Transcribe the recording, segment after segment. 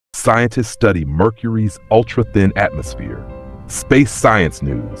Scientists study Mercury's ultra-thin atmosphere. Space Science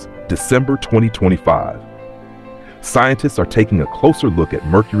News, December 2025. Scientists are taking a closer look at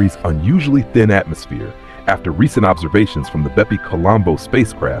Mercury's unusually thin atmosphere after recent observations from the BepiColombo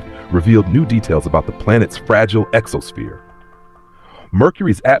spacecraft revealed new details about the planet's fragile exosphere.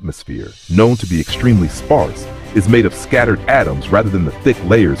 Mercury's atmosphere, known to be extremely sparse, is made of scattered atoms rather than the thick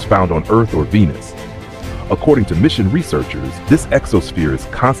layers found on Earth or Venus. According to mission researchers, this exosphere is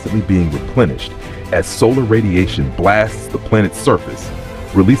constantly being replenished as solar radiation blasts the planet's surface,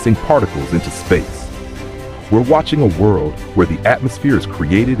 releasing particles into space. We're watching a world where the atmosphere is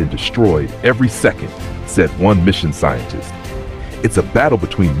created and destroyed every second, said one mission scientist. It's a battle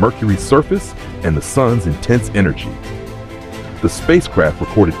between Mercury's surface and the sun's intense energy. The spacecraft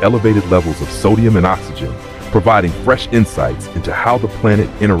recorded elevated levels of sodium and oxygen, providing fresh insights into how the planet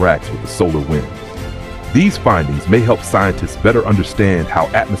interacts with the solar wind. These findings may help scientists better understand how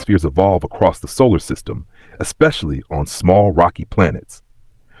atmospheres evolve across the solar system, especially on small rocky planets.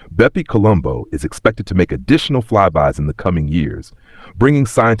 BepiColombo is expected to make additional flybys in the coming years, bringing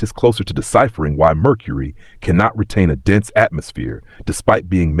scientists closer to deciphering why Mercury cannot retain a dense atmosphere despite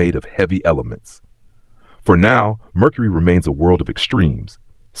being made of heavy elements. For now, Mercury remains a world of extremes: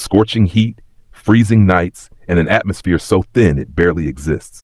 scorching heat, freezing nights, and an atmosphere so thin it barely exists.